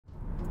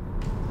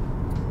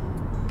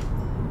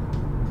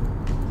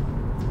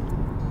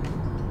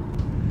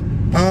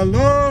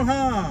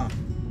Aloha!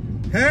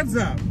 Heads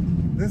up!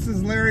 This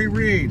is Larry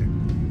Reed.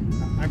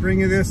 I bring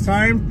you this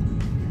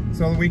time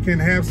so that we can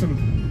have some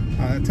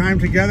time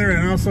together,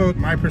 and also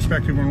my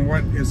perspective on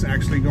what is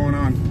actually going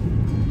on.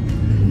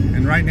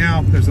 And right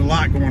now, there's a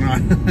lot going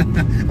on.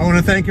 I want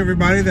to thank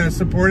everybody that has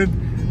supported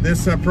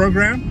this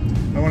program.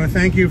 I want to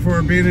thank you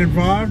for being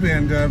involved,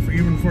 and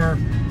even for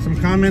some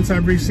comments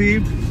I've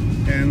received.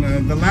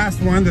 And the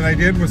last one that I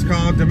did was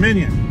called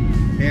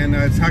Dominion, and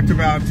it talked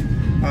about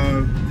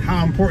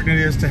how important it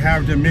is to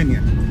have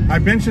dominion.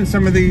 I've mentioned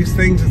some of these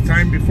things the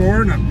time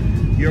before,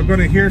 and you're going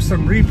to hear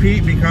some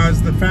repeat,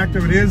 because the fact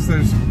of it is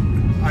there's,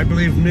 I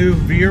believe, new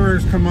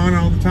viewers come on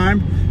all the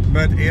time,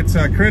 but it's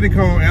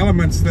critical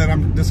elements that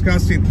I'm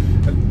discussing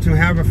to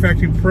have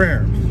effective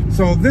prayer.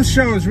 So this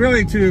show is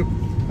really to,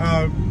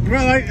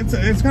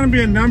 it's going to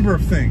be a number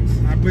of things.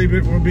 I believe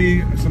it will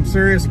be some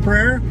serious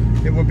prayer.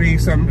 It will be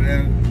some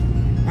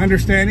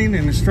understanding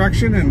and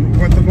instruction, and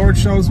what the Lord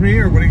shows me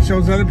or what He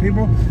shows other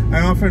people,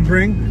 I often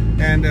bring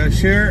and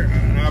share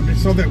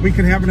so that we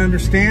can have an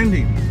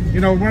understanding.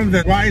 You know, one of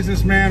the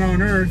wisest man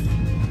on earth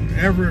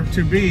ever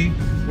to be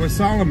was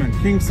Solomon,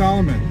 King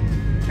Solomon.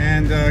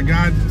 And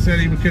God said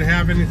He could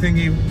have anything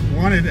He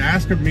wanted,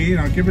 ask of me,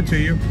 and I'll give it to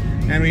you.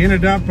 And we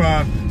ended up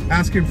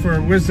asking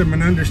for wisdom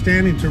and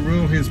understanding to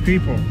rule His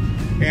people.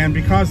 And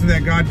because of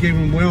that, God gave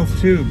him wealth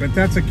too. But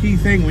that's a key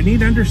thing. We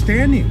need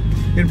understanding.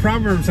 In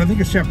Proverbs, I think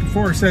it's chapter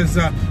 4, it says,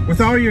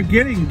 with all you're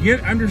getting,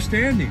 get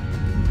understanding.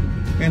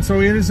 And so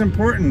it is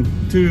important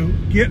to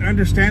get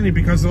understanding,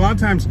 because a lot of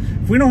times,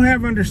 if we don't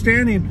have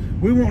understanding,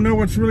 we won't know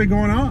what's really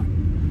going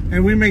on.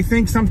 And we may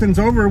think something's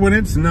over when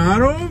it's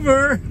not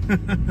over.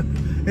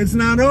 It's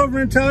not over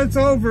until it's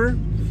over.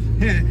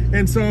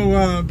 And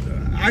so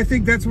I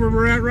think that's where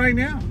we're at right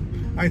now.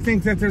 I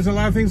think that there's a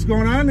lot of things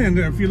going on, and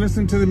if you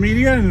listen to the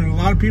media and a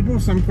lot of people,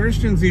 some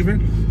Christians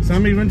even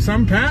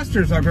some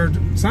pastors, I've heard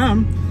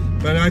some,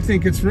 but I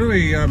think it's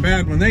really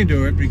bad when they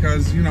do it,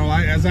 because, you know,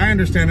 as I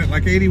understand it,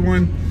 like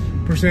 81%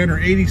 or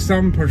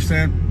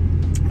 80-some%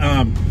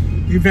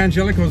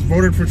 evangelicals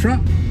voted for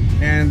Trump.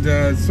 And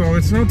so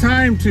it's no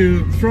time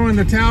to throw in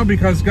the towel,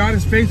 because God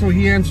is faithful.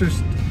 He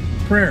answers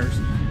prayers.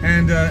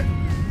 And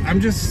I'm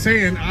just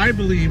saying, I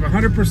believe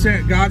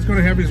 100% God's going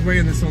to have His way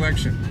in this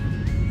election.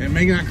 It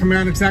may not come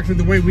out exactly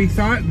the way we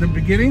thought in the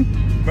beginning,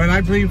 but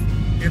I believe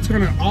it's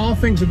going to, all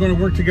things are going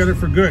to work together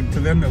for good to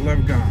them that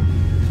love God.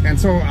 And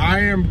so I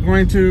am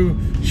going to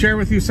share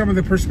with you some of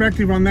the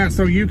perspective on that,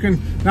 so you can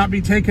not be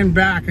taken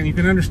back and you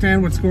can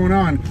understand what's going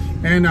on.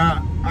 And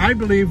I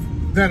believe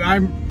that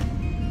I'm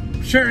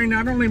sharing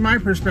not only my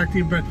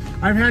perspective, but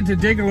I've had to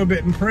dig a little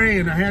bit and pray,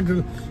 and I had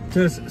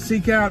to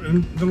seek out,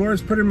 and the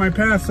Lord's put in my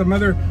path some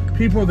other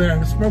people that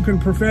have spoken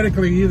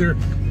prophetically, either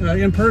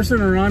in person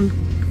or on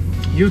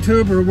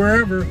YouTube or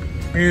wherever,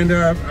 and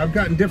I've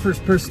gotten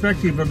different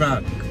perspective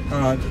about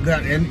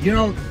that. And you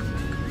know,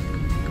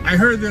 I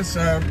heard this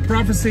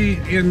prophecy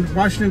in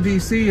Washington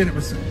D.C., and it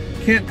was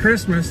Kent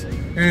Christmas,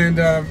 and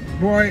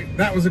boy,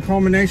 that was a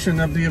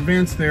culmination of the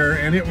events there,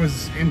 and it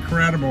was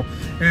incredible.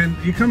 And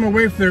you come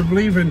away from there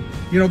believing,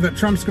 you know, that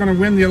Trump's going to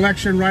win the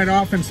election right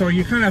off, and so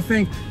you kind of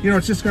think, you know,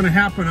 it's just going to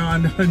happen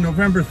on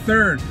November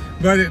 3rd,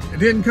 but it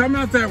didn't come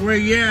out that way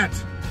yet.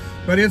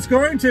 But it's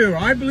going to.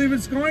 I believe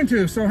it's going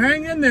to. So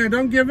hang in there.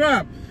 Don't give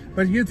up.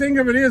 But you think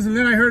of it is. And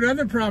then I heard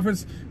other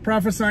prophets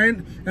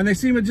prophesying, and they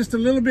seem just a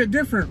little bit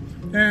different.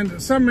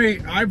 And some may,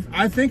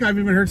 I think I've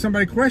even heard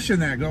somebody question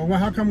that. Go, well,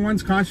 how come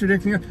one's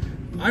contradicting it?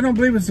 I don't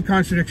believe it's a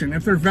contradiction.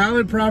 If they're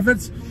valid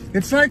prophets,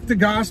 it's like the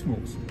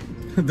Gospels.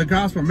 The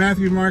Gospel,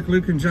 Matthew, Mark,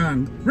 Luke, and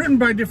John, written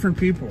by different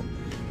people.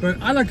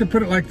 But I like to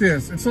put it like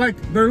this. It's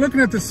like they're looking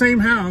at the same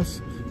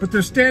house, but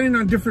they're standing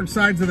on different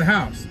sides of the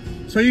house.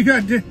 So you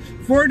got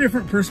 4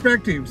 different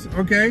perspectives,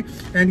 okay?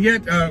 And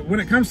yet,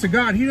 when it comes to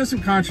God, He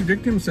doesn't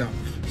contradict Himself.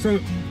 So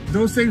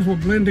those things will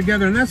blend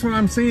together, and that's what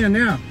I'm seeing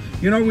now.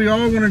 You know, we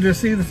all wanted to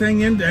see the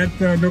thing end at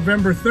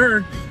November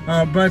 3rd,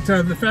 but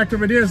the fact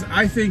of it is,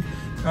 I think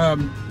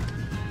God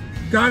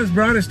has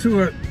brought us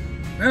to I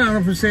don't know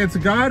if we say it's a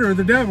God or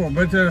the devil,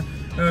 but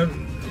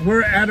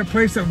we're at a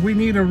place that we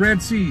need a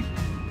Red Sea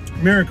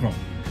miracle.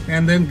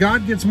 And then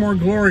God gets more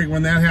glory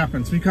when that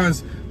happens,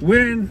 because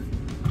when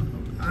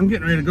I'm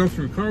getting ready to go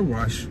through a car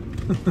wash.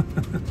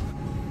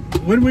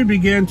 When we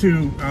begin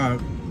to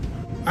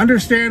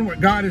understand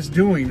what God is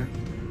doing,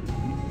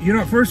 you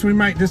know, at first we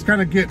might just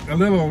kind of get a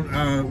little,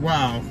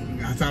 wow,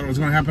 I thought it was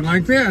going to happen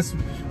like this.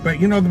 But,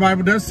 you know, the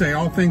Bible does say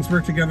all things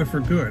work together for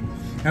good.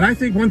 And I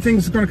think one thing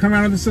that's going to come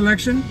out of this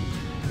election,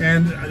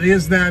 and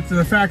is that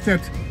the fact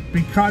that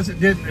because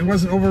it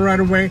wasn't over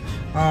right away,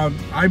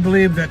 I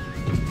believe that,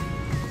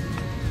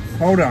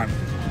 hold on.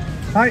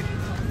 Hi.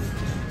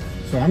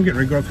 So I'm getting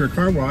ready to go through a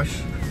car wash.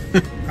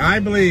 I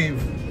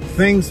believe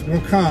things will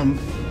come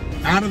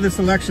out of this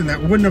election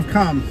that wouldn't have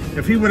come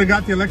if he would have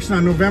got the election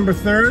on November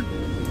 3rd.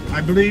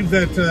 I believe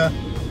that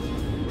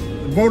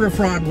voter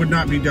fraud would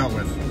not be dealt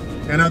with,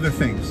 and other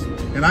things.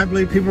 And I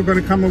believe people are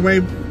going to come away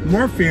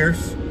more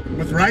fierce,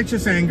 with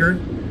righteous anger,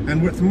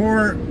 and with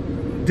more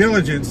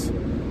diligence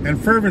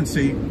and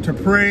fervency to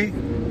pray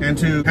and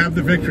to have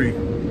the victory.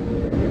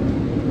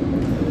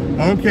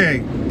 Okay,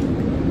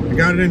 I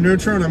got it in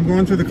neutral and I'm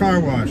going through the car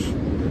wash.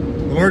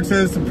 The Lord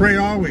says to pray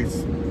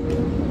always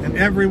and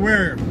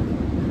everywhere.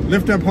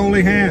 Lift up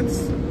holy hands.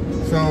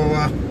 So,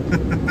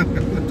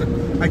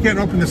 I can't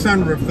open the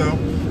sunroof though.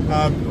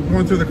 I'm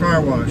going through the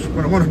car wash,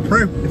 but I want to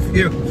pray with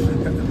you.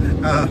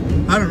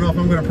 I don't know if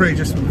I'm going to pray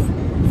just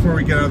before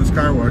we get out of this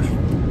car wash.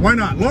 Why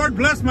not? Lord,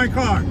 bless my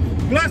car.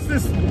 Bless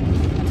this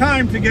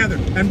time together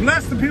and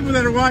bless the people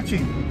that are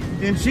watching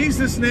in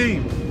Jesus'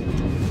 name.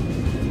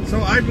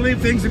 So I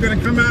believe things are going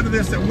to come out of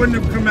this that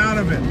wouldn't have come out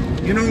of it.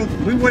 You know,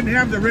 we wouldn't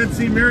have the Red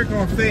Sea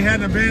miracle if they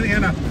hadn't been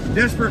in a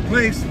desperate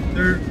place.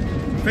 Their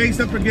face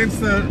up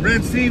against the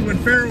Red Sea when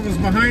Pharaoh was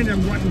behind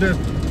them wanting to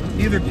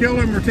either kill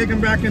him or take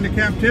him back into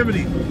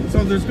captivity.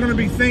 So there's going to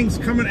be things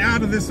coming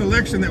out of this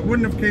election that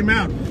wouldn't have came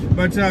out,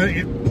 but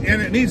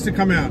it needs to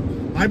come out.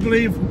 I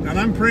believe, and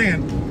I'm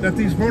praying, that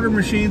these voter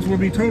machines will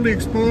be totally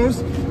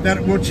exposed, that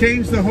it will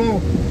change the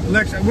whole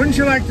election. Wouldn't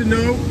you like to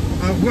know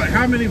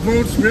how many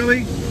votes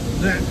really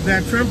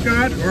that Trump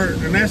got, or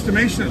an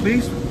estimation at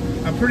least,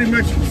 pretty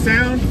much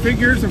sound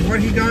figures of what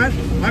he got?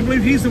 I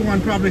believe he's the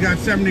one probably got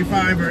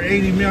 75 or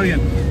 80 million,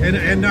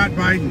 and not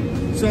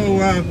Biden. So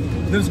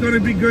there's going to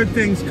be good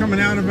things coming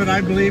out of it,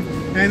 I believe.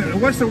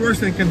 And what's the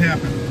worst that can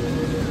happen?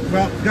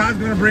 Well, God's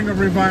going to bring a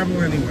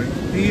revival anyway.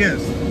 He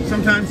is.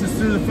 Sometimes it's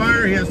through the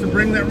fire. He has to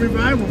bring that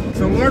revival.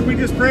 So Lord, we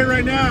just pray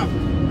right now.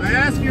 I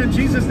ask you in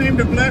Jesus' name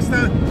to bless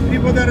the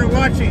people that are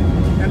watching.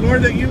 And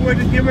Lord, that you would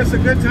give us a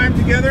good time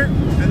together,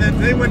 and that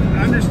they would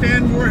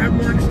understand more, have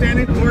more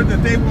understanding. Lord,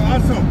 that they will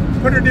also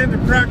put it into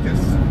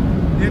practice.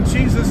 In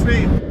Jesus'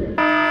 name.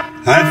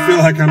 I feel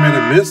like I'm in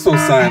a missile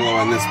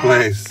silo in this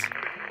place.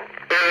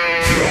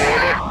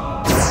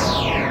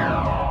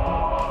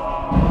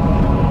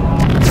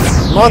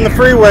 I'm on the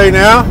freeway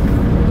now,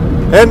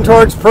 heading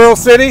towards Pearl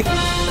City.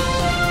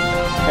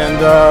 And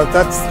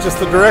that's just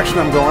the direction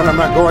I'm going. I'm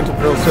not going to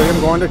Pearl City,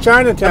 I'm going to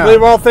Chinatown. I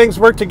believe all things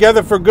work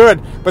together for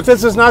good, but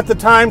this is not the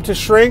time to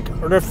shrink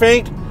or to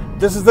faint.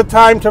 This is the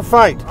time to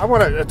fight. I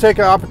want to take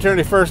an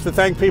opportunity first to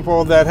thank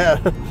people that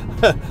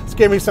have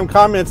gave me some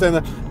comments, and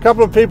a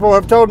couple of people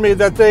have told me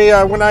that they,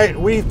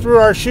 when we threw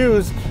our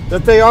shoes,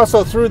 that they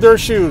also threw their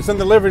shoes in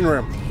the living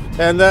room.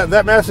 And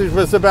that message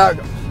was about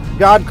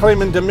God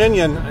claiming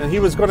dominion, and he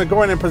was going to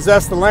go in and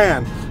possess the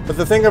land. But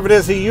the thing of it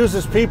is, he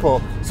uses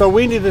people, so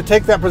we need to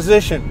take that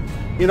position.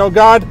 You know,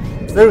 God,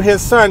 through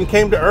his son,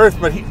 came to earth,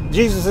 but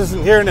Jesus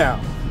isn't here now.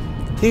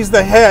 He's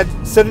the head,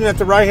 sitting at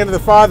the right hand of the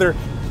Father,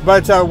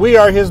 but we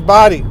are his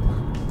body.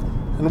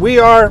 And we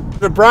are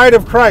the bride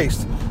of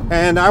Christ.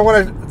 And I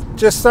want to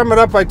just sum it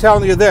up by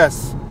telling you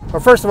this.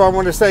 Well, first of all, I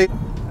want to say,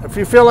 if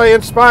you feel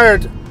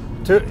inspired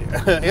to,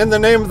 in the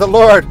name of the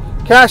Lord,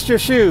 cast your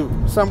shoe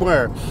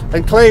somewhere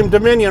and claim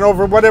dominion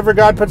over whatever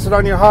God puts it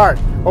on your heart,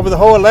 over the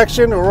whole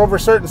election or over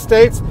certain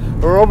states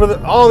or over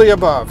all the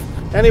above.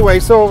 Anyway,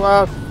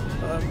 so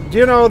do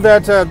you know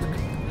that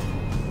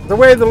the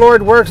way the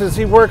Lord works is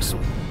he works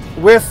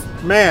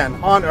with man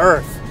on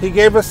earth. He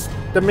gave us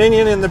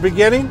dominion in the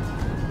beginning,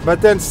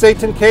 but then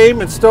Satan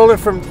came and stole it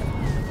from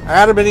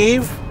Adam and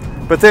Eve.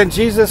 But then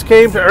Jesus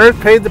came to earth,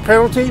 paid the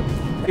penalty,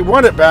 he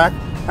won it back,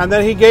 and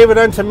then he gave it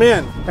unto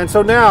men. And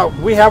so now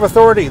we have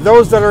authority.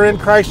 Those that are in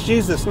Christ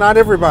Jesus, not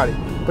everybody,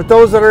 but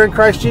those that are in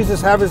Christ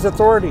Jesus have his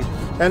authority.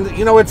 And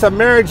you know, it's a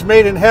marriage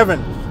made in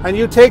heaven. And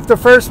you take the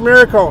first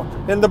miracle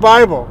in the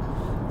Bible,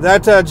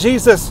 that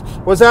Jesus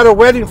was at a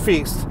wedding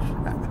feast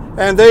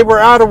and they were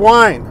out of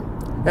wine.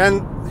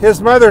 And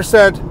his mother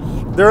said,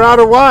 they're out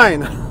of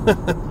wine.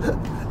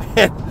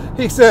 And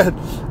he said,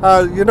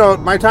 you know,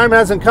 my time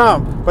hasn't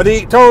come. But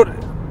he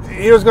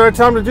was going to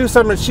tell them to do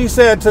something. And she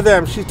said to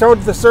them, she told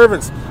the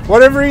servants,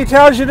 whatever he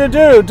tells you to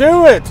do,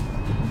 do it.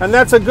 And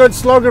that's a good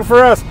slogan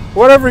for us.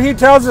 Whatever he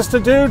tells us to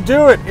do,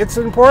 do it. It's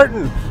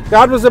important.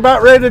 God was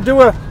about ready to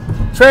do a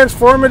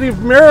transformative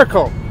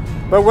miracle.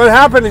 But what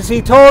happened is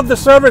he told the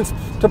servants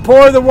to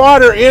pour the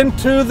water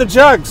into the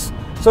jugs.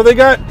 So they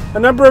got a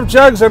number of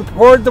jugs and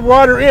poured the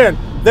water in.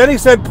 Then he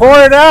said, pour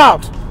it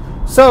out.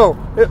 So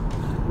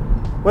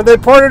when they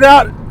poured it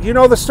out, you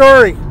know the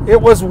story.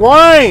 It was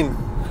wine.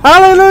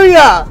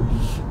 Hallelujah!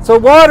 So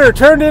water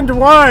turned into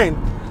wine.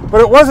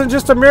 But it wasn't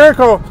just a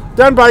miracle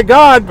done by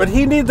God, but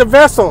he needed the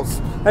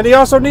vessels. And he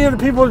also needed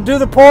people to do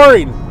the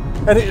pouring.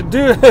 And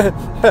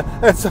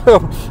so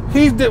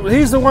he's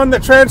the one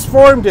that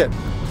transformed it.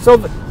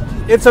 So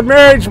it's a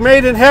marriage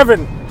made in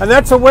heaven. And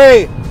that's the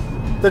way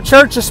the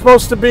church is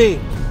supposed to be.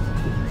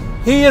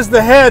 He is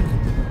the head.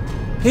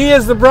 He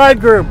is the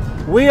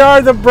bridegroom. We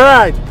are the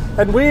bride.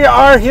 And we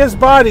are his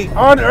body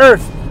on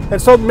earth.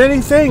 And so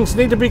many things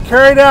need to be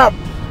carried out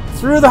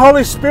through the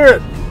Holy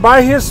Spirit,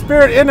 by his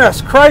Spirit in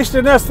us, Christ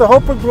in us, the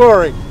hope of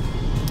glory.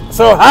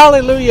 So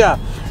hallelujah.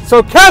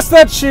 So cast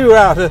that shoe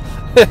out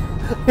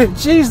in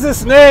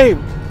Jesus'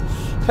 name.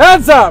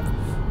 Heads up.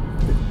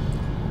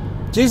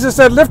 Jesus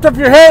said, lift up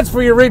your heads,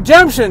 for your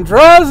redemption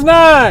draws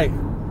nigh.